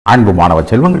அன்பு மாணவ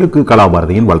செல்வங்களுக்கு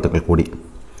கலாபாரதியின் வாழ்த்துக்கள் கூடி.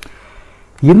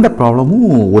 இந்த ப்ராப்ளமும்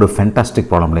ஒரு ஃபேண்டாஸ்டிக்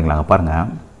ப்ராப்ளம் இல்லைங்களாங்க.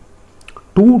 பாருங்கள்,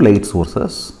 2 light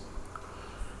sources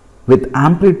with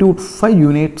amplitude 5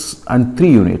 units and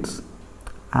 3 units.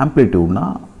 ஆம்ப்ளிடியூட்னா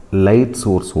light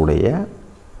source உடைய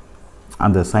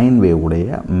அந்த சைன் வேவ்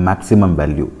உடைய maximum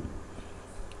value.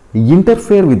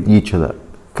 Interfere with each other.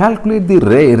 Calculate the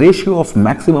ratio of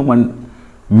maximum and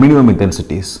minimum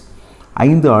intensities.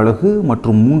 5 அலகு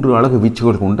மற்றும் 3 அலகு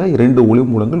வீச்சுகள் கொண்ட 2 ஒளி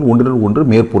மூலங்கள் ஒன்றுடன் ஒன்று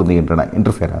மேற்பொருந்துகின்றன.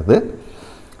 இன்டர்ஃபியர் ஆகுது.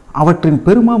 அவற்றின்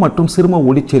பெரும மற்றும் சிறும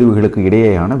ஒளிச்செறிவுகளுக்கு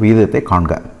இடையேயான வீதத்தை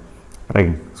காண்க.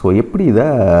 ரைட். ஸோ எப்படி இதை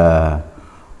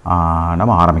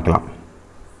நம்ம ஆரம்பிக்கலாம்?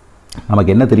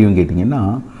 நமக்கு என்ன தெரியும் கேட்டிங்கன்னா,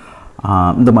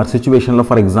 இந்த மாதிரி சுச்சுவேஷனில்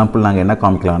ஃபார் எக்ஸாம்பிள் நாங்கள் என்ன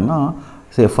காமிக்கலாம்னா,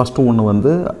 சரி ஃபஸ்ட்டு ஒன்று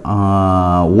வந்து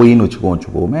ஒயின்னு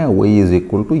வச்சுக்கோமே. Y is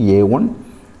equal to A1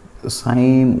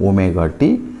 sin omega t.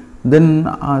 Then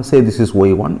say this is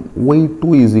y1, y2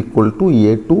 is equal to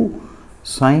a2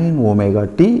 sin omega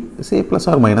t, say plus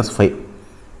or minus 5.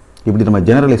 இப்படி நம்ம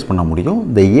ஜெனரலைஸ் பண்ண முடியும்.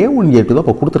 இந்த a1 a2 தான்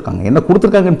இப்போ கொடுத்துருக்காங்க. என்ன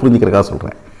கொடுத்துருக்காங்கன்னு புரிஞ்சுக்கிறக்காக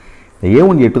சொல்கிறேன். இந்த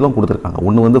a1 a2 தான் கொடுத்துருக்காங்க.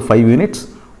 ஒன்று வந்து 5 யூனிட்ஸ்,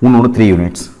 இன்னொன்று 3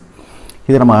 யூனிட்ஸ்.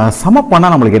 இதை நம்ம சம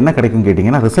பண்ணால் நம்மளுக்கு என்ன கிடைக்கும்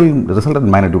கேட்டிங்கன்னா,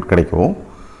 ரிசல்டன்ட் மேக்னிடியூட் கிடைக்கும்.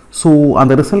 ஸோ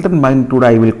அந்த resultant magnitude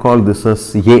I will call this as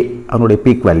a. அதனுடைய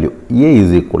peak value a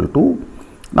is equal to,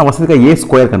 நான் வசதிக்காக ஏ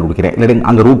ஸ்கொயர் கண்டுபிடிக்கிறேன், இல்லாட்டி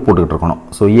அங்கே ரூட் போட்டுக்கிட்டு இருக்கணும்.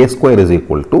 So A square is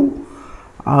equal to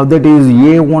that is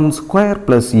a1 square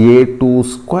plus a2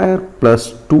 square plus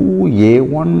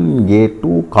 2a1 a2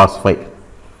 cos 5.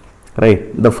 Right.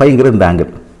 இந்த 5ங்கிறது இந்த ஆங்கிள்,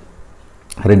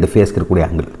 2 ஃபேஸ்க்கு இருக்கக்கூடிய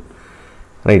ஆங்கிள்.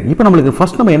 ரைட். இப்போ நம்மளுக்கு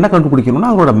ஃபஸ்ட் நம்ம என்ன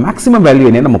கண்டுபிடிக்கணும்னா, அதோட மேக்ஸிமம் வேல்யூ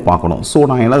என்னன்னு நம்ம பார்க்கணும். ஸோ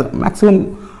நான் என்ன மேக்ஸிமம்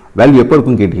வேல்யூ எப்போ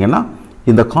இருக்குன்னு கேட்டிங்கன்னா,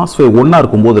 இந்த cos 5 ஒன்றா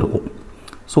இருக்கும்போது இருக்கும்.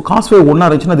 ஸோ cos 5 ஒன்றா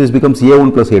இருந்துச்சுன்னா this becomes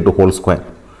a1 plus a2 whole square.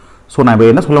 So நான் இப்போ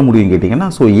என்ன சொல்ல முடியும் கேட்டிங்கன்னா,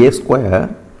 so A square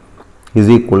is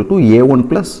equal to a1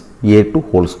 plus a2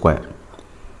 whole square.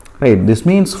 Right. This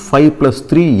means 5 plus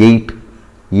 3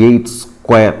 8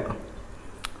 square.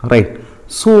 Right.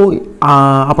 So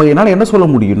அப்போ என்னால் என்ன சொல்ல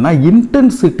முடியும்னா,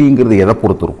 இன்டென்சிட்டிங்கிறது எதை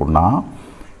பொறுத்து இருக்கும்னா,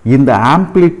 இந்த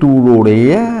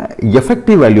ஆம்ப்ளிடியூடோடைய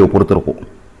எஃபெக்டிவ் வேல்யூவை பொறுத்து இருக்கும்.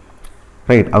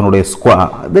 ரைட். அதனுடைய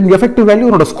தென் எஃபெக்டிவ் வேல்யூ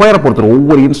அதனோட ஸ்கொயரை பொறுத்து இருக்கும்.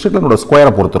 ஒவ்வொரு இன்ஸ்டன்ட்ல அதனோட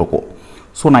ஸ்கொயரை பொறுத்து இருக்கும்.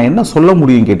 ஸோ நான் என்ன சொல்ல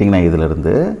முடியும் கேட்டிங்கன்னா,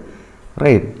 இதிலிருந்து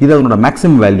ரைட், இது அதனோட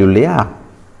மேக்ஸிமம் வேல்யூ இல்லையா?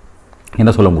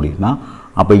 என்ன சொல்ல முடியும்னா,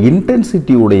 அப்போ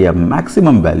இன்டென்சிட்டியுடைய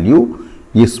maximum value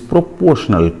is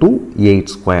proportional to 8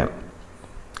 square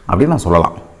அப்படின்னு நான்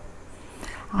சொல்லலாம்.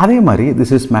 அதே மாதிரி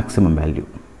this is maximum value,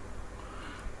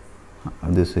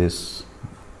 this is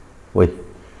Y,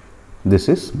 this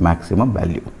is maximum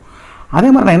value. அதே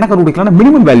மாதிரி நான் என்ன கண்டுபிடிக்கலாம்னா,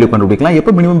 மினிமம் வேல்யூ கண்டுபிடிக்கலாம்.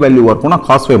 எப்போ மினிமம் வேல்யூவாக இருக்கும்னா,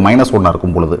 cos 5 மைனஸ் 1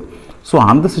 இருக்கும் பொழுது. ஸோ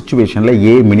அந்த சுச்சுவேஷனில்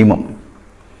ஏ minimum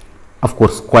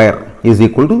of course square is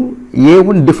equal to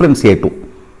a1 difference a2.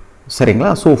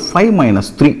 சரிங்களா? So 5 minus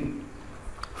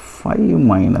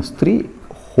 3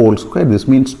 whole square, this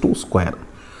means 2 square.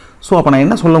 So அப்போ நான்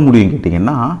என்ன சொல்ல முடியும்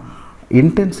கேட்டிங்கன்னா,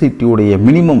 இன்டென்சிட்டியுடைய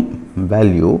minimum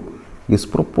value is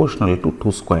proportional to 2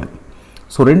 square.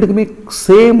 So ரெண்டுக்குமே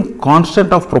சேம்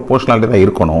கான்ஸ்டன்ட் ஆஃப் ப்ரொப்போர்ஷனாலிட்டி தான்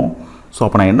இருக்கணும். ஸோ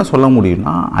அப்போ நான் என்ன சொல்ல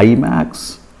முடியும்னா, I max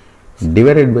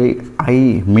divided by I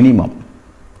minimum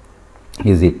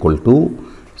is equal to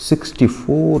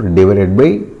 64 divided by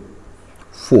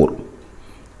 4.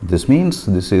 This means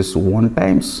this is 1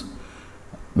 times,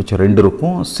 which 2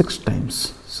 இருக்கும், 6 times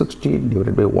 16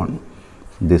 divided by 1.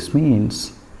 This means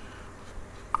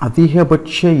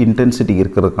அதிகபட்ச இன்டென்சிட்டி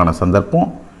இருக்கிறதுக்கான சந்தர்ப்பம்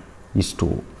இஸ் டு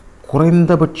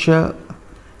குறைந்தபட்ச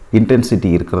இன்டென்சிட்டி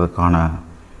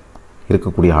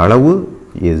இருக்கக்கூடிய அளவு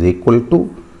is equal to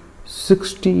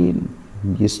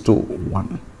 16:1.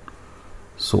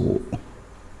 So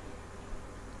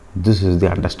this is the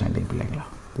understanding பிள்ளைங்களா,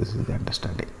 this is the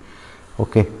understanding.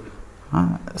 Okay.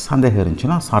 சந்தேகம்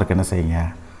இருந்துச்சுன்னா சாருக்கு என்ன செய்யுங்க,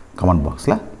 கமெண்ட்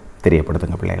பாக்ஸில்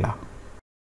தெரியப்படுத்துங்க பிள்ளைங்களா.